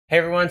Hey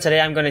everyone, today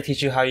I'm going to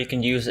teach you how you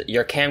can use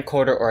your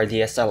camcorder or a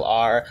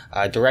DSLR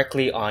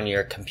directly on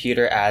your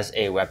computer as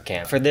a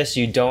webcam. For this,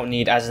 you don't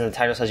need, as in the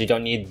title says, you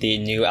don't need the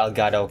new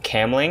Elgato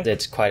Camlink.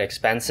 It's quite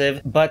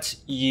expensive, but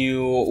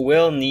you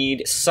will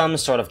need some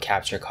sort of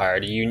capture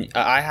card.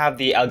 I have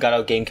the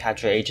Elgato Game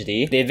Capture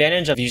HD. The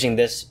advantage of using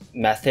this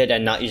method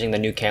and not using the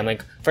new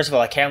Camlink, first of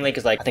all, a Camlink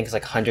is I think it's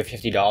like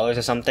 $150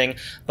 or something,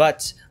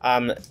 but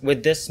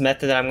with this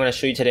method that I'm going to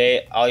show you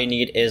today, all you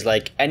need is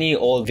like any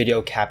old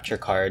video capture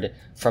card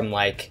from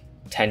like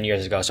 10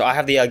 years ago. So I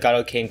have the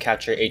Elgato Game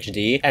Capture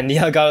HD, and the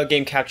Elgato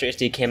Game Capture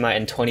HD came out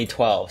in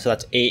 2012. So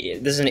this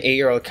is an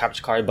 8-year-old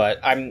capture card, but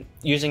I'm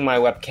using my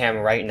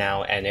webcam right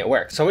now and it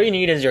works. So what you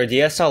need is your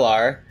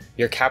DSLR,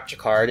 your capture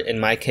card, in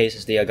my case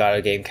is the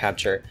Elgato Game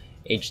Capture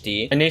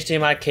HD, an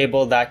HDMI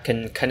cable that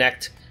can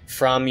connect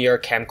from your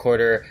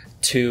camcorder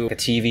to a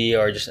TV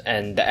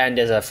and the end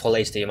is a full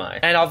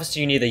HDMI. And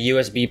obviously you need the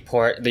USB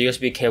port, the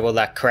USB cable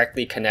that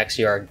correctly connects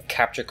your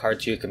capture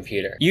card to your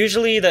computer.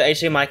 Usually the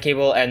HDMI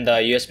cable and the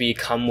USB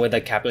come with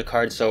a capture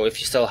card, so if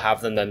you still have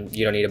them, then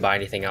you don't need to buy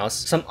anything else.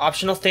 Some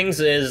optional things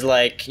is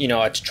like,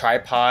 a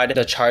tripod,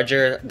 the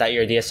charger that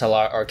your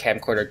DSLR or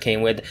camcorder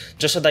came with,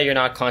 just so that you're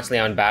not constantly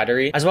on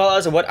battery. As well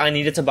as what I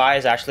needed to buy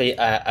is actually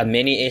a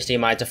mini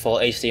HDMI to full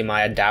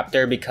HDMI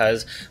adapter,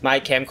 because my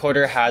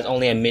camcorder has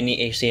only a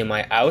mini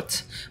HDMI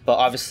out, but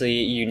obviously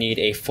you need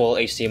a full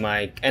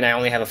HDMI, and I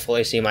only have a full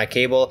HDMI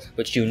cable,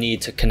 which you need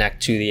to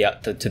connect to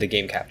the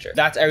game capture.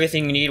 That's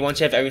everything you need. Once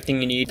you have everything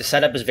you need, the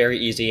setup is very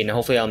easy, and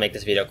hopefully I'll make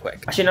this video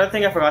quick. Actually, another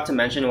thing I forgot to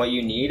mention, what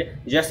you need,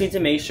 you just need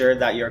to make sure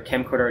that your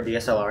camcorder or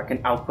DSLR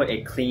can output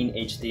a clean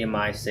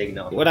HDMI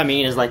signal. What I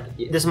mean is, like,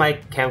 this is my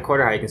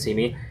camcorder, how you can see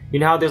me. You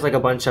know how there's like a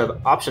bunch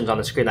of options on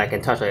the screen that I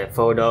can touch, like a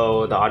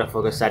photo, the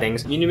autofocus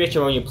settings. You need to make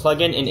sure when you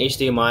plug in an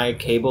HDMI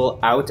cable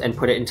out and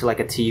put it into like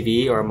a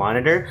TV or a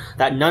monitor,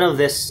 that none of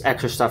this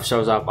extra stuff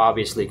shows up,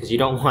 obviously, because you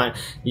don't want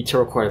you to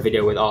record a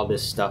video with all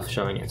this stuff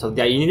showing it. So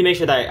yeah, you need to make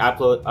sure that it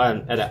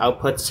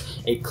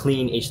outputs a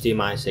clean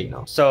HDMI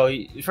signal. So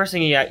the first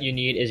thing you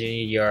need is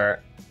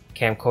your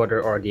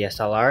camcorder or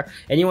DSLR,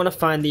 and you want to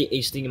find the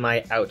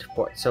HDMI out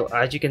port. So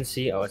as you can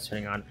see, oh, it's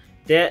turning on.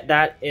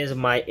 That is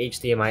my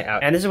HDMI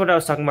out, and this is what I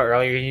was talking about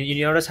earlier.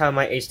 You notice how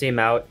my HDMI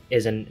out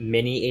is a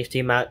mini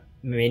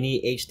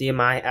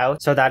HDMI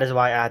out, so that is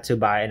why I had to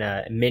buy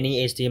a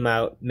mini HDMI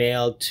out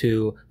male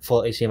to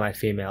full HDMI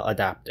female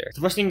adapter.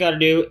 The first thing you gotta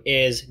do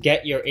is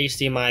get your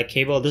HDMI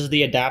cable. This is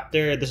the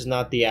adapter, this is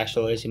not the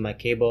actual HDMI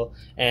cable,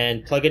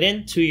 and plug it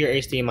into your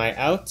HDMI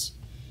out.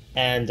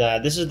 And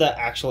this is the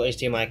actual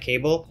HDMI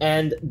cable,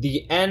 and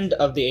the end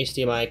of the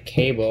HDMI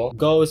cable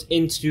goes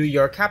into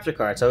your capture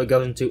card, so it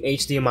goes into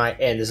HDMI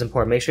in. This is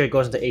important. Make sure it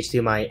goes into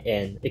HDMI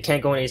in. It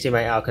can't go in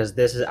HDMI out because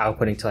this is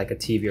outputting to like a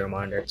TV or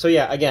monitor. So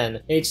yeah,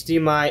 again,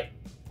 HDMI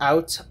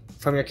out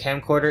from your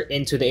camcorder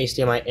into the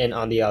HDMI in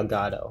on the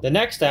Elgato. The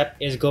next step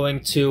is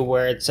going to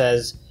where it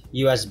says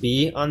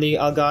USB on the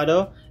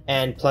Elgato,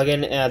 and plug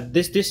in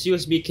this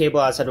USB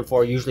cable, as I said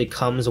before, usually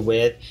comes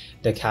with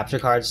the capture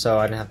card, so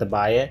I didn't have to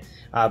buy it.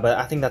 But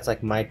I think that's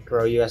like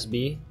micro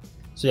USB.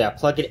 So yeah,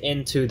 plug it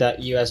into that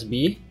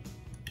USB.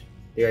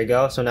 There you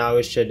go. So now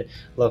it should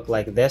look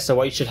like this. So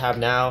what you should have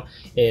now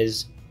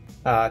is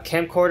a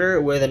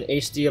camcorder with an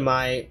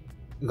HDMI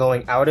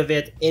going out of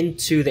it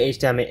into the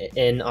HDMI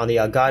in on the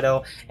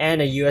Elgato,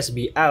 and a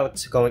USB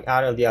out going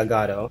out of the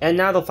Elgato. And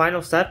now the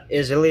final step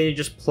is really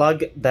just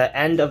plug the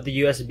end of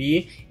the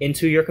USB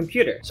into your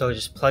computer. So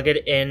just plug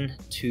it in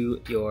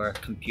to your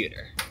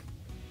computer.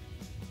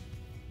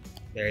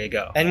 There you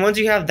go. And once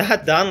you have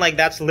that done, like,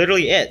 that's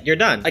literally it. You're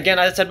done. Again,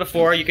 as I said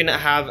before, you can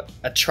have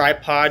a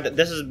tripod.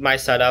 This is my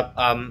setup.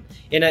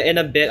 In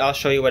a bit, I'll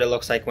show you what it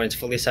looks like when it's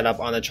fully set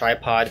up on the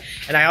tripod.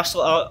 And I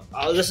also,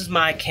 this is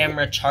my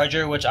camera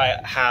charger, which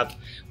I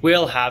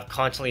will have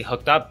constantly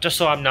hooked up, just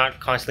so I'm not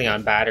constantly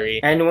on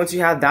battery. And once you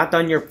have that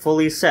done, you're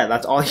fully set.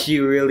 That's all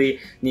you really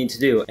need to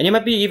do. And you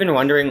might be even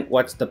wondering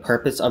what the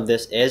purpose of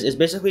this is. It's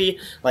basically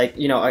like, a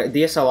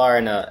DSLR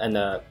and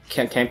a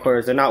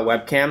camcorders, they're not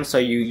webcams, so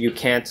you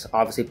can't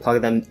obviously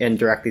plug them in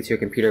directly to your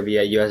computer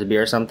via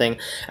USB or something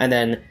and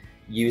then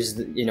use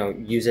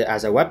it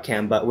as a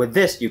webcam. But with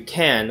this you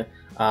can,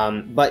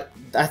 but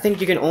I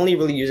think you can only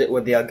really use it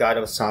with the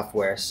Elgato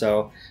software.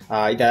 So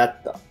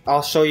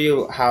I'll show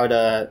you how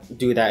to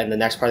do that in the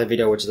next part of the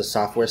video, which is the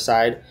software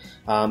side.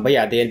 But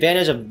yeah, the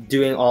advantage of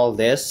doing all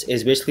this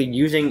is basically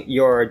using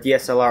your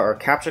DSLR or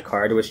capture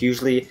card, which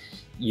usually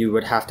you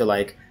would have to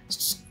like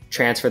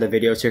transfer the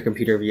video to your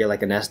computer via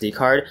like an SD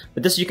card.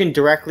 But this, you can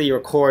directly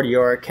record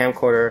your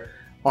camcorder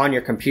on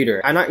your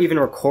computer. I'm not even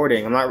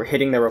recording. I'm not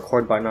hitting the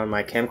record button on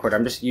my camcorder.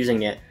 I'm just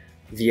using it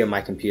via my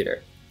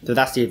computer. So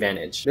that's the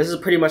advantage. This is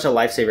pretty much a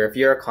lifesaver. If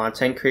you're a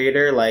content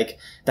creator, like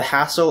the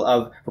hassle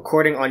of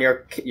recording on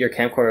your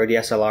camcorder or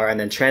DSLR and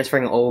then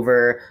transferring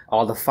over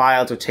all the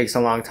files, which takes a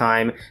long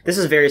time. This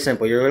is very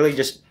simple. You're really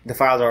just, the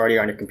files are already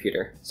on your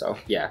computer. So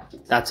yeah,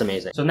 that's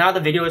amazing. So now the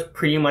video is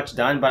pretty much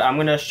done, but I'm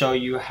gonna show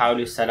you how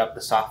to set up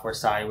the software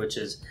side, which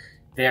is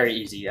very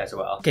easy as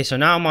well. Okay, so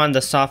now I'm on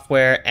the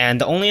software, and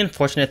the only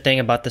unfortunate thing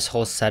about this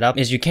whole setup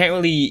is you can't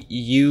really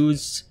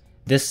use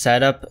this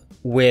setup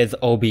with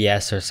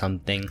OBS or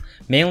something,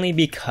 mainly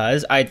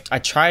because I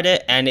tried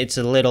it and it's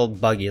a little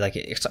buggy, like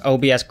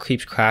OBS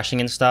keeps crashing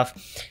and stuff.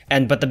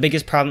 But the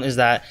biggest problem is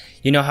that,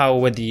 you know how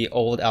with the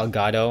old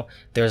Elgato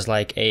there's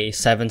like a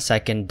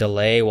 7-second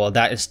delay. Well,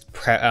 that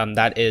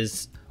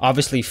is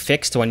obviously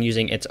fixed when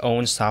using its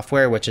own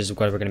software, which is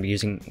what we're going to be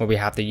using, what we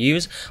have to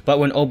use. But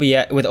when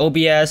with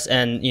OBS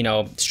and, you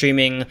know,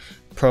 streaming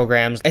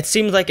programs, it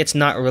seems like it's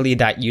not really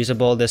that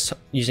usable, this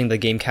using the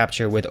game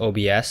capture with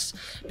OBS,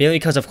 mainly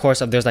because of course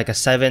there's like a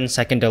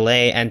 7-second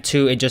delay, and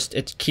 2,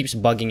 it keeps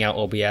bugging out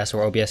OBS,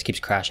 or OBS keeps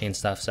crashing and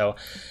stuff. So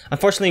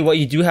unfortunately, what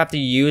you do have to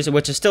use,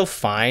 which is still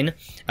fine,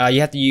 you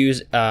have to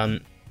use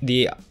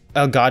the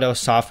Elgato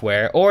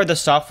software, or the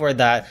software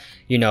that,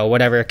 you know,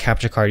 whatever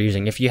capture card you're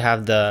using. If you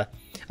have the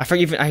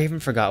I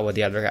even forgot what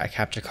the other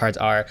capture cards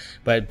are,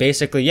 but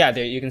basically, yeah,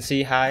 there you can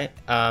see I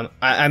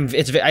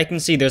can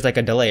see there's like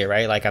a delay,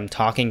 right? Like I'm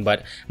talking,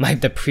 but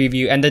the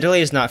preview, and the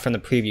delay is not from the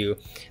preview.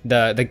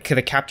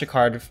 The capture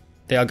card,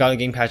 the Elgato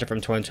game capture from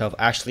 2012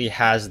 actually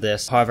has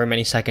this however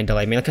many second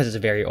delay, mainly because it's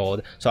very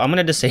old. So I'm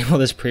gonna disable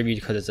this preview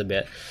because it's a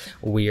bit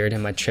weird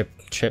and might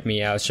tripping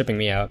me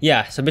out.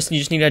 Yeah, so basically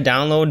you just need to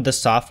download the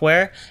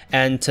software,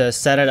 and to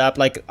set it up,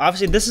 like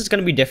obviously this is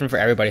going to be different for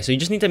everybody, so you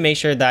just need to make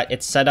sure that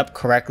it's set up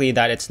correctly,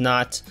 that it's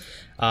not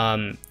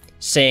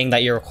saying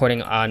that you're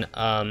recording on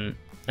an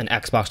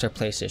Xbox or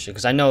PlayStation,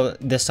 because I know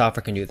this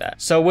software can do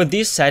that. So with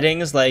these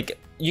settings, like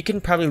you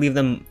can probably leave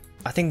them,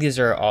 I think these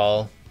are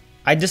all,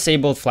 I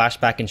disabled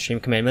flashback and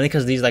stream command mainly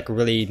because these like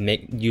really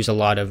use a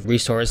lot of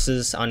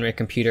resources on your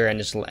computer,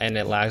 and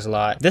it lags a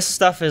lot. This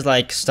stuff is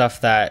like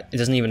stuff that it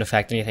doesn't even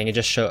affect anything. It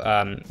just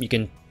you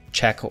can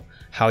check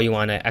how you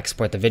want to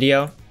export the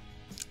video.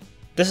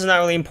 This is not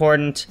really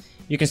important.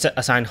 You can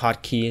assign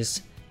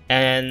hotkeys,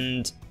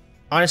 and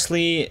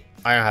honestly,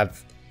 I don't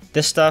have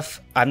this stuff.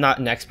 I'm not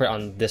an expert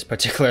on this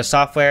particular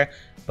software,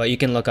 but you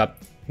can look up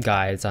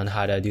guides on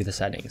how to do the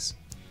settings.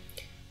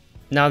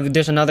 Now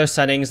there's another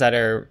settings that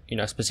are, you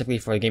know, specifically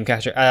for the game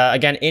capture.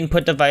 Again,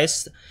 input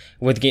device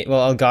with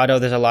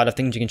Elgato, there's a lot of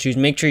things you can choose.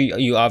 Make sure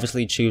you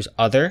obviously choose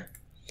other.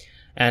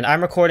 And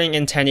I'm recording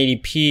in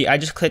 1080p. I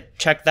just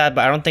check that,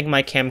 but I don't think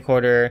my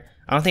camcorder,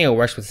 I don't think it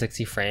works with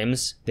 60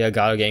 frames, the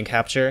Elgato game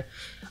capture.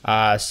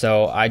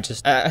 So I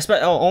just,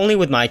 only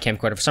with my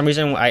camcorder. For some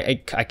reason, I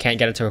can't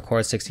get it to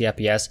record 60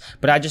 FPS,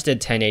 but I just did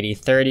 1080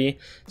 30.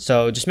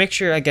 So just make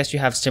sure, I guess, you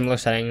have similar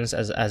settings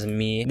as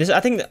me.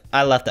 I think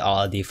I left it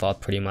all at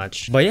default pretty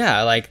much. But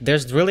yeah, like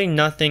there's really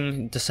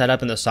nothing to set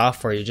up in the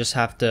software. You just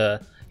have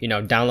to, you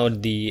know,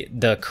 download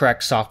the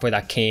correct software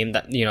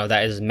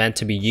that is meant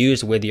to be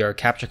used with your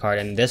capture card.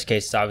 In this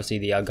case, it's obviously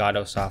the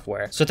Elgato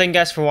software. So thank you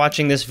guys for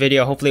watching this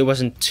video. Hopefully it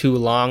wasn't too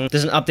long.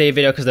 This is an update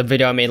video because the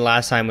video I made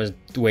last time was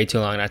way too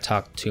long and I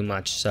talked too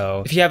much.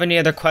 So if you have any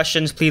other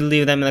questions, please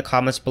leave them in the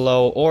comments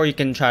below, or you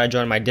can try to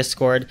join my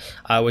Discord,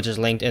 which is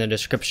linked in the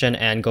description,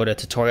 and go to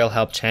tutorial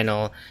help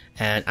channel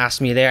and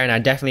ask me there, and I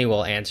definitely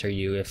will answer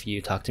you if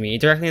you talk to me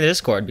directly in the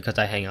Discord, because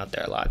I hang out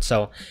there a lot.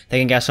 So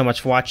thank you guys so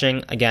much for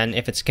watching. Again,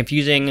 if it's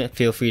confusing,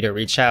 feel free to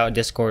reach out,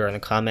 Discord or in the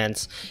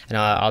comments, and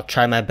I'll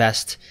try my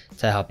best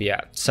to help you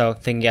out. So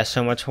thank you guys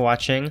so much for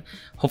watching.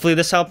 Hopefully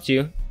this helped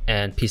you,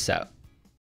 and peace out.